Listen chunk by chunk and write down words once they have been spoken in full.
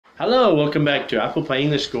Hello, welcome back to Apple Pie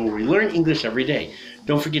English School, where we learn English every day.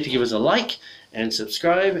 Don't forget to give us a like and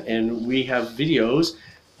subscribe, and we have videos,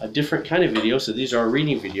 a different kind of videos. So these are our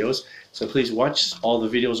reading videos. So please watch all the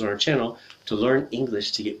videos on our channel to learn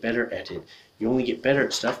English, to get better at it. You only get better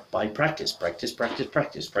at stuff by practice. Practice, practice,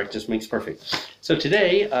 practice. Practice makes perfect. So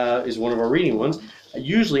today is one of our reading ones.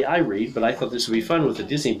 Usually I read, but I thought this would be fun with the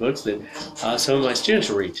Disney books that some of my students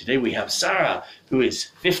will read. Today we have Sarah, who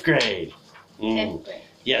is 5th grade. Fifth grade.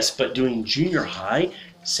 Yes, but doing junior high,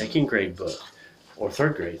 2nd grade book. Or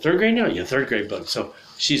 3rd grade. 3rd grade now? Yeah, 3rd grade book. So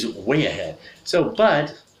she's way ahead. So,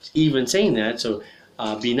 but even saying that, so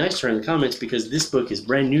be nice to her in the comments, because this book is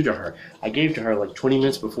brand new to her. I gave to her like 20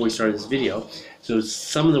 minutes before we started this video. So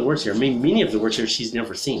some of the words here, many of the words here she's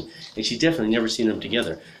never seen. And she's definitely never seen them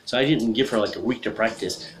together. So I didn't give her like a week to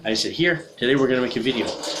practice. I said, here, today we're going to make a video.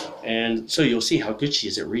 And so you'll see how good she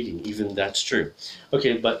is at reading, even that's true.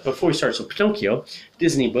 Okay, but before we start, so Pinocchio,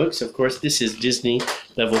 Disney books, of course, this is Disney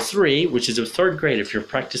Level 3, which is a 3rd grade if you're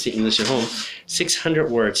practicing English at home.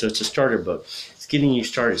 600 words, so it's a starter book. It's getting you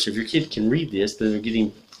started. So if your kid can read this, then they're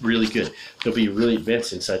getting really good. They'll be really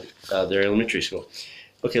advanced inside their elementary school.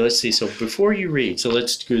 Okay, let's see. So before you read, so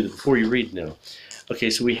let's do the before you read now.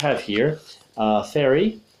 Okay, so we have here a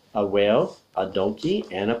fairy, a whale, a donkey,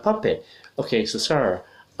 and a puppet. Okay, so Sarah,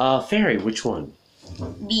 fairy, which one?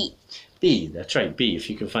 B. B, that's right, B,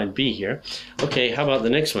 if you can find B here. Okay, how about the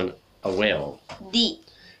next one? A whale. D.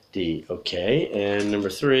 D, okay. And number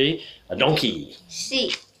 3, a donkey.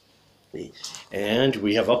 C. B. And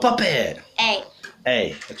we have a puppet. A.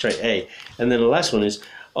 A, that's right, A. And then the last one is,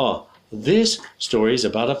 this story is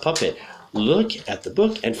about a puppet. Look at the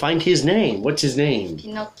book and find his name. What's his name?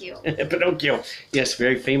 Pinocchio. Pinocchio. Yes,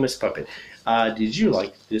 very famous puppet. Did you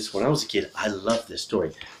like this when I was a kid? I love this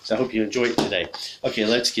story. So I hope you enjoy it today. Okay,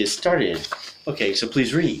 let's get started. Okay, so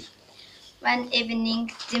please read. One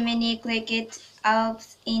evening, Jiminy Cricket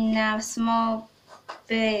lives in a small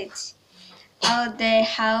village. All the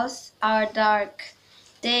houses are dark.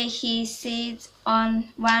 There he sits on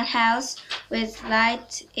one house with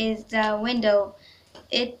light in the window.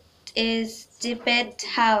 It is Geppetto's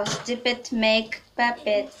house. Geppetto makes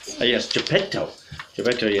puppets. Yes, Geppetto.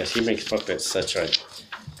 Geppetto, yes, he makes puppets. That's right.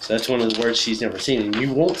 So that's one of the words she's never seen, and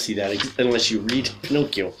you won't see that unless you read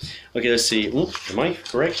Pinocchio. Okay, let's see. Am I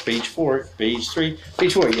correct? Page 4, page 3,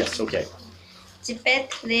 page 4. Yes, okay.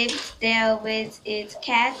 Geppetto lives there with his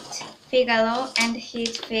cat, Figaro, and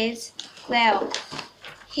his fish, Cleo.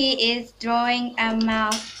 He is drawing a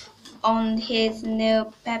mouth on his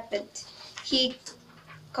new puppet. He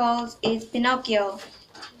calls it Pinocchio.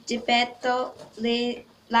 Geppetto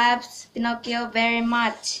loves Pinocchio very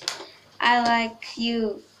much. I like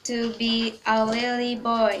you to be a little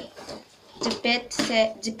boy,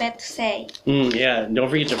 Geppetto say. Yeah, and don't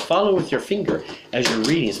forget to follow with your finger as you're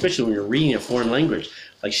reading, especially when you're reading a foreign language.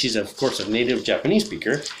 Like she's, of course, a native Japanese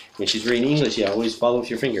speaker. When she's reading English, yeah, always follow with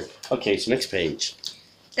your finger. Okay, so next page.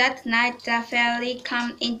 That night the fairy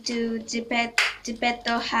comes into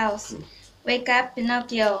Geppetto's house. Wake up,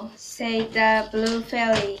 Pinocchio, said the blue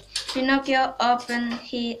fairy. Pinocchio opened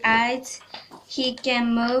his eyes. He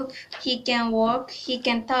can move, he can walk, he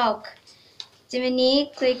can talk.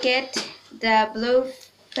 Jiminy Cricket, the blue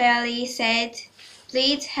fairy said,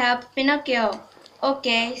 please help Pinocchio.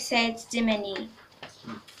 Okay, said Jiminy.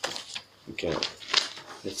 Okay,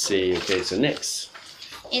 let's see. Okay, so next.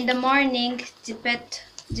 In the morning,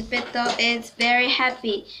 Geppetto is very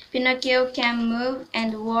happy. Pinocchio can move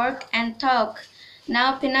and walk and talk.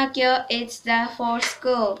 Now Pinocchio is for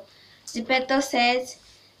school. Geppetto says,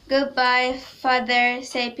 goodbye, father,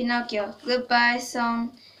 say Pinocchio. Goodbye,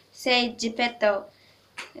 son, say Geppetto.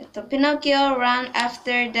 Pinocchio ran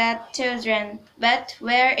after the children. But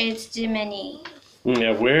where is Jiminy?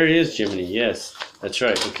 Yeah, where is Jiminy? Yes, that's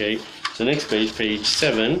right. Okay, so next page, page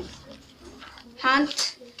 7.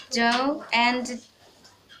 Hunt, Joe, and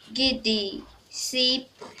Giddy see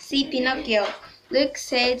Pinocchio. Look,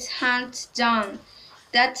 says Aunt John.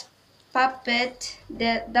 That puppet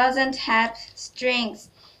that doesn't have strings.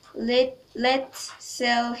 Let's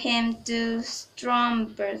sell him to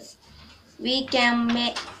Strombers. We can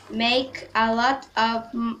make a lot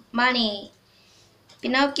of money.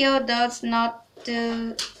 Pinocchio does not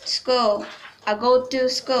go to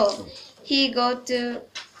school. He goes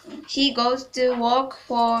to work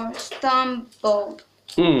for Stumble.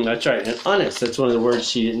 That's right. And honest, that's one of the words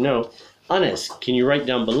she didn't know. Honest. Can you write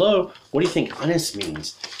down below? What do you think honest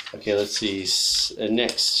means? Okay, let's see.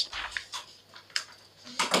 Next.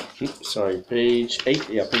 Sorry, page 8.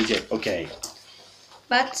 Yeah, page 8. Okay.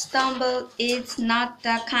 But Stumble is not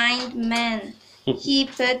the kind man. He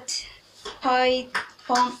put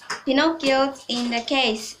Pinocchio in the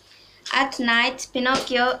case. At night,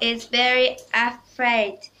 Pinocchio is very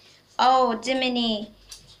afraid. Oh, Jiminy,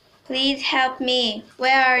 please help me.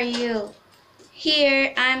 Where are you?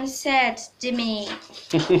 Here, I'm sad, Jiminy.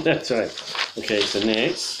 That's right. Okay, so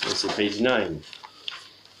next, let's see, page 9.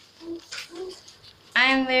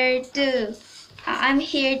 I'm here too. I'm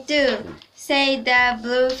here too, said the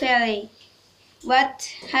blue fairy.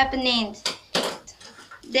 What happening?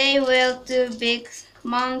 They will two big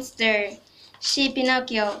monster. She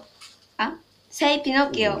Pinocchio. Say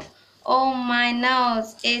Pinocchio. Oh my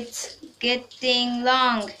nose, it's getting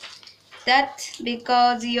long. That's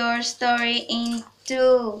because your story ain't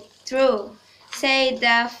true. Say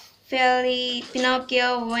the fairy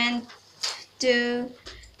Pinocchio went to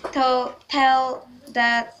tell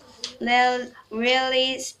the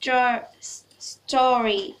really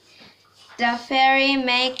story. The fairy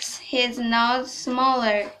makes his nose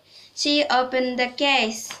smaller. She opened the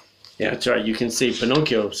case. Yeah, that's right. You can see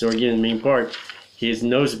Pinocchio. So again, the main part, his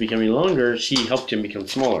nose is becoming longer. She helped him become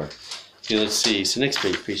smaller. Okay, let's see. So next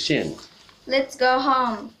page, page 10. Let's go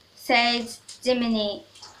home, says Jiminy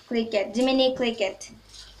Cricket. Jiminy Cricket.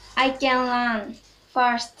 I can run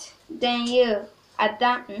first, then you.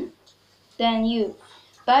 Then you.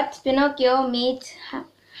 But Pinocchio meets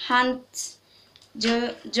Hunt,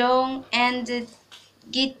 John, and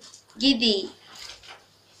Giddy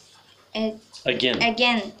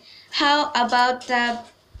again. How about the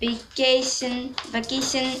vacation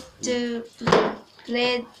to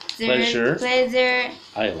Pleasure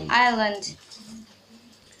Island?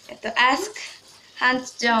 To ask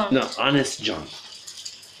Hunt John. No, Honest John.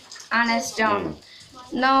 Honest John.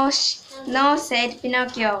 No, said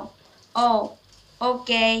Pinocchio. Oh,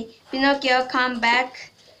 okay. Pinocchio, come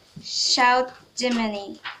back. Shout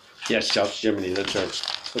Jiminy. Yes, shout Jiminy. That's right.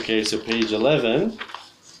 Okay, so page 11.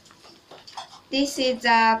 This is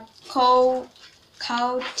a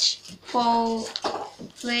couch for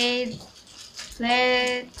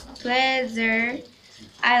Pleasure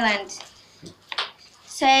Island.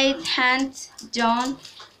 Said Hunt John.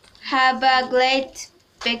 Have a great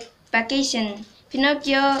vacation.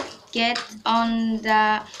 Pinocchio gets on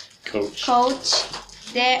the coach.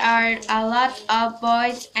 There are a lot of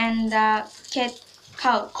boys and the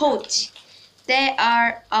coach. They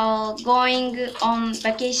are all going on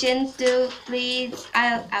vacation to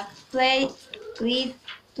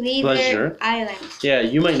Pleasure Island. Yeah,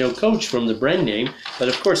 you might know Coach from the brand name, but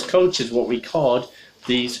of course Coach is what we called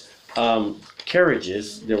these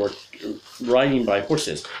carriages that were riding by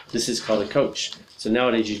horses. This is called a coach. So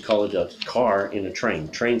nowadays you'd call it a car in a train.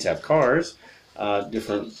 Trains have cars,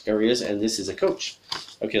 different areas, and this is a coach.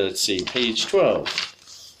 Okay, let's see, page 12.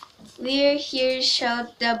 We're here,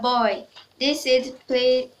 shouted the boy. This is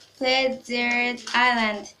Pleasure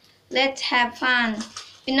Island. Let's have fun.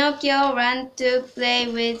 Pinocchio ran to play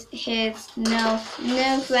with his new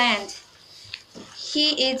friend.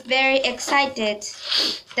 He is very excited.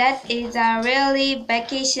 That is a really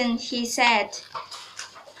vacation, he said.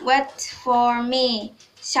 What for me?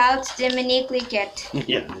 Shouts Jiminy Cricket.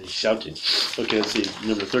 Yeah, he's shouting. Okay, let's see,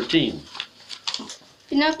 number 13.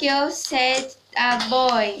 Pinocchio said, a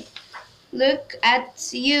boy. Look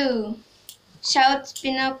at you. Shouts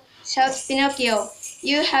Pinocchio.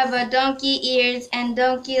 You have a donkey ears and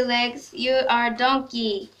donkey legs. You are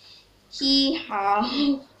donkey.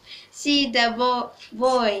 Hee-haw. See the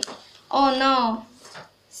boy. Oh no,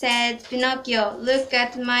 said Pinocchio. Look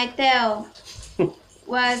at my tail.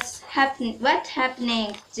 What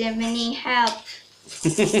happening? Jiminy, help.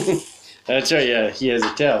 That's right, yeah, he has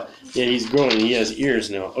a tail. Yeah, he's growing, he has ears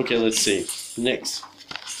now. Okay, let's see. Next.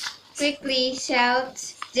 Quickly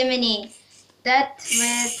shouts Jiminy.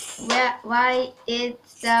 That's why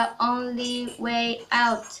it's the only way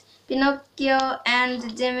out. Pinocchio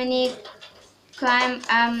and Jiminy climb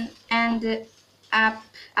up and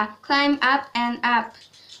up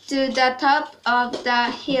to the top of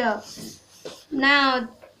the hill. Now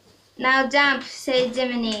jump, said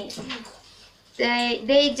Jiminy.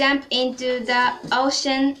 They jump into the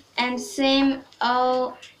ocean and swim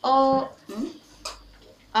all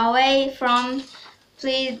away from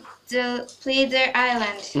Pleasure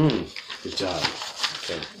Island. Good job.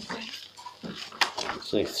 Okay.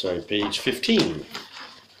 Next, sorry, page 15.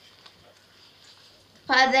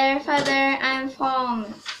 Father, I'm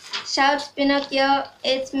home. Shouts Pinocchio,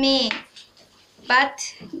 it's me.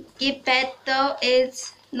 But Geppetto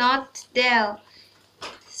is not there.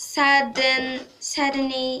 Suddenly,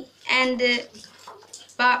 and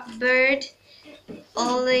Bird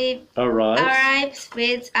arrives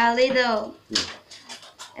with a little.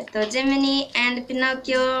 Gemini and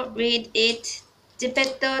Pinocchio read it.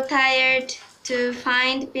 Geppetto tired to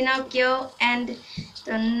find Pinocchio, and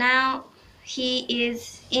now he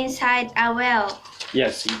is inside a well.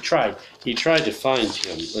 Yes, he tried. He tried to find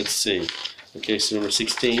him. Let's see. Okay, so number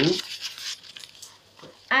 16.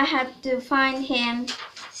 I had to find him.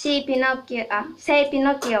 Say Pinocchio.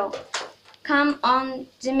 Come on,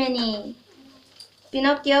 Jiminy.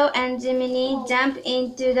 Pinocchio and Jiminy jump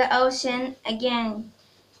into the ocean again.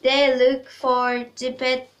 They look for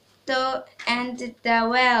Geppetto and the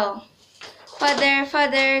whale. Father,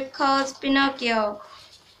 father, calls Pinocchio.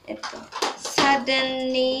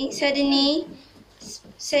 Suddenly,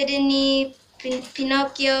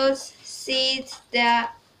 Pinocchio sees the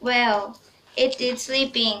whale. It is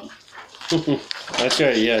sleeping. That's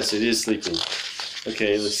right, yes, it is sleeping.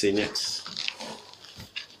 Okay, let's see next.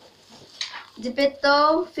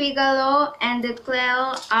 Geppetto, Figaro, and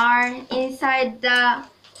Cleo are inside the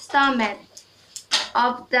stomach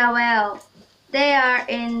of the whale. They are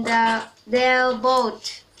in their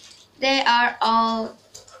boat. They are all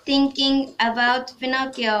thinking about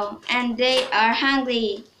Pinocchio, and they are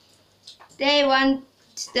hungry. They want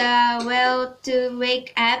the whale to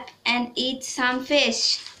wake up and eat some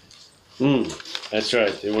fish. That's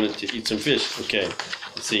right. They wanted to eat some fish. Okay,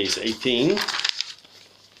 let's see. It's 18.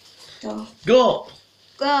 So, Go!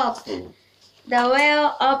 go! The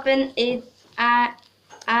whale opened its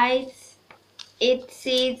eyes. It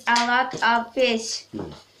sees a lot of fish.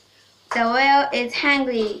 The whale is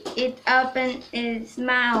hungry. It opens its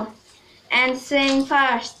mouth and swims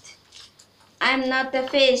fast. I'm not a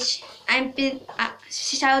fish.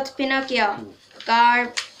 Shout Pinocchio.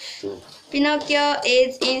 Garp. Pinocchio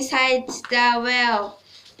is inside the well.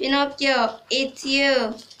 Pinocchio, it's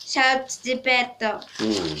you. Shout Geppetto.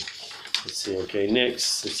 Let's see. Okay,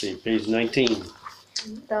 next. Let's see. Page 19.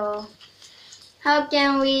 So, how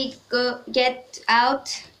can we get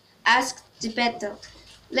out? Asked Geppetto.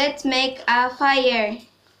 Let's make a fire,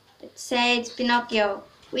 said Pinocchio.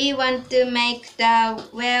 We want to make the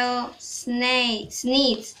whale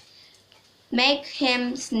sneeze. Make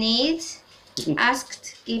him sneeze?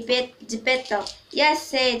 Asked Geppetto. Yes,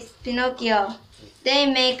 said Pinocchio. They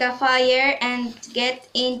make a fire and get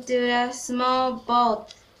into a small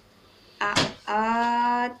boat.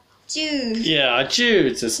 Achoo. Yeah, achoo.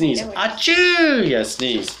 It's a sneeze. Achoo! Yeah,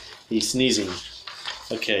 sneeze. He's sneezing.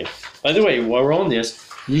 Okay. By the way, while we're on this,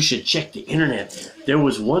 you should check the internet. There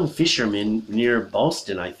was one fisherman near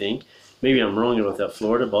Boston, I think. Maybe I'm wrong about that,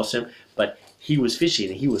 Florida, Boston. But he was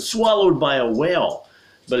fishing and he was swallowed by a whale.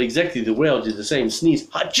 But exactly the whale did the same sneeze.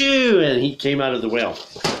 Achoo! And he came out of the whale.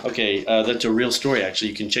 Okay, that's a real story, actually.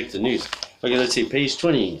 You can check the news. Okay, let's see, page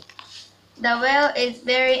 20. The whale is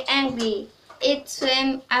very angry. It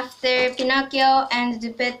swims after Pinocchio and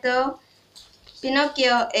Geppetto.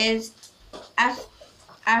 Pinocchio is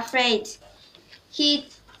afraid. He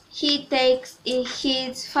takes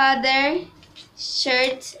his father's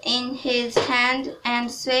shirt in his hand and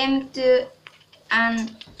swims to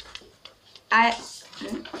an island.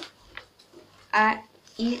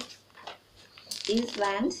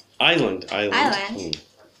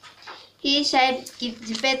 He saved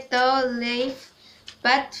Geppetto life,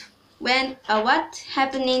 but what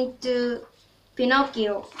happening to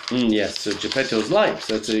Pinocchio? Yes, so Geppetto's life.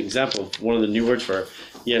 So that's an example of one of the new words for.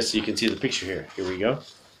 Yes, you can see the picture here. Here we go.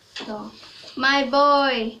 So, my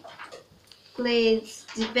boy, please,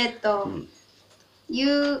 Geppetto.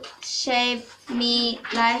 You saved me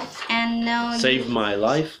life and now Save my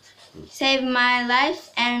life. Save my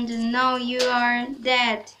life and now you are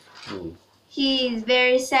dead. He is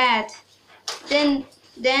very sad. Then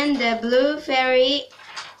the blue fairy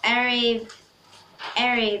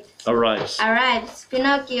arrives.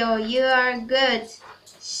 Pinocchio, you are good,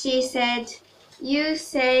 she said. You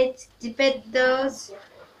saved Geppetto's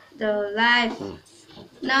life.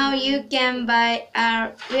 Now you can buy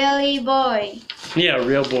a real boy. Yeah, a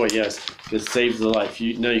real boy, yes. That saves the life.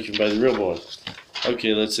 Now you can buy the real boy.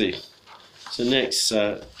 Okay, let's see. So next,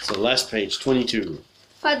 so last page, 22.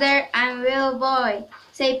 Father, I'm real boy,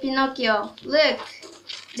 say Pinocchio. Look.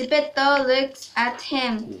 Geppetto looks at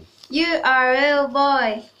him. You are a real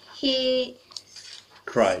boy, he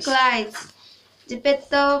cries.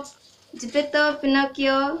 Geppetto,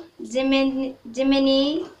 Pinocchio, Jiminy,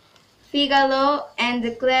 Figaro,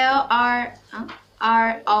 and Cleo are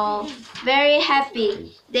all very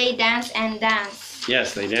happy. They dance and dance.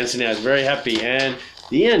 Yes, they dance and dance. Very happy. And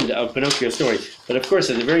the end of Pinocchio's story. But of course,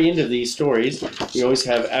 at the very end of these stories, we always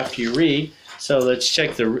have after you read. So let's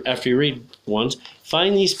check the after you read ones.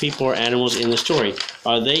 Find these people or animals in the story.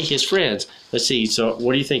 Are they his friends? Let's see. So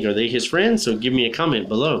what do you think? Are they his friends? So give me a comment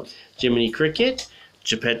below. Jiminy Cricket,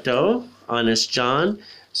 Geppetto, Honest John,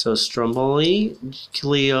 So Stromboli,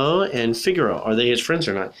 Cleo, and Figaro, are they his friends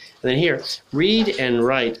or not? And then here, read and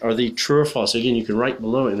write, are they true or false? Again, you can write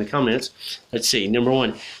below in the comments. Let's see. Number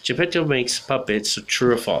 1, Geppetto makes puppets, so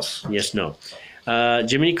true or false? Yes, no.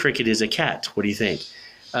 Jiminy Cricket is a cat. What do you think?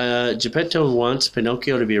 Geppetto wants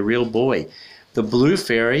Pinocchio to be a real boy. The blue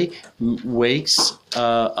fairy wakes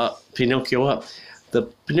Pinocchio up. The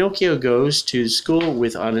Pinocchio goes to school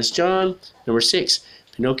with Honest John. Number 6,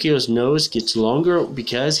 Pinocchio's nose gets longer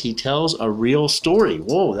because he tells a real story.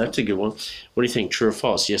 Whoa, that's a good one. What do you think? True or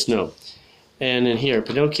false? Yes, no. And then here,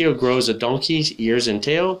 Pinocchio grows a donkey's ears and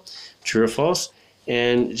tail. True or false?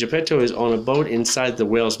 And Geppetto is on a boat inside the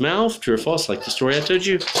whale's mouth. True or false? Like the story I told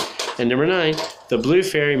you. And number 9, the blue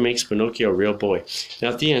fairy makes Pinocchio a real boy. Now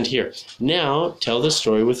at the end here, now tell the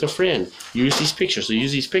story with a friend. Use these pictures. So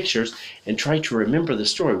use these pictures and try to remember the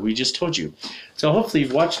story we just told you. So hopefully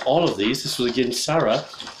you've watched all of these. This was again Sarah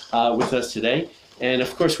with us today. And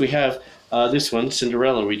of course we have this one,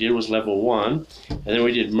 Cinderella, we did was level 1. And then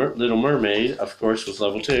we did Little Mermaid, of course, was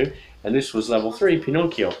level 2. And this was level 3,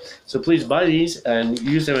 Pinocchio. So please buy these and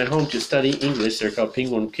use them at home to study English. They're called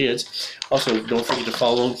Penguin Kids. Also, don't forget to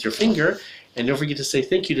follow them with your finger. And don't forget to say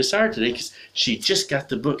thank you to Sarah today because she just got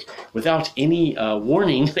the book without any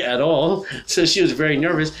warning at all. So she was very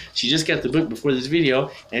nervous. She just got the book before this video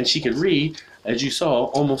and she could read, as you saw,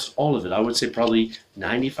 almost all of it. I would say probably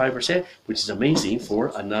 95%, which is amazing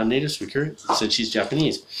for a non-native speaker since she's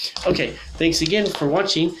Japanese. Okay, thanks again for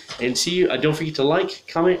watching and see you. Don't forget to like,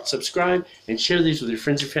 comment, subscribe, and share these with your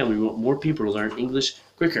friends and family. We want more people to learn English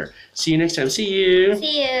quicker. See you next time. See you.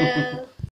 See you.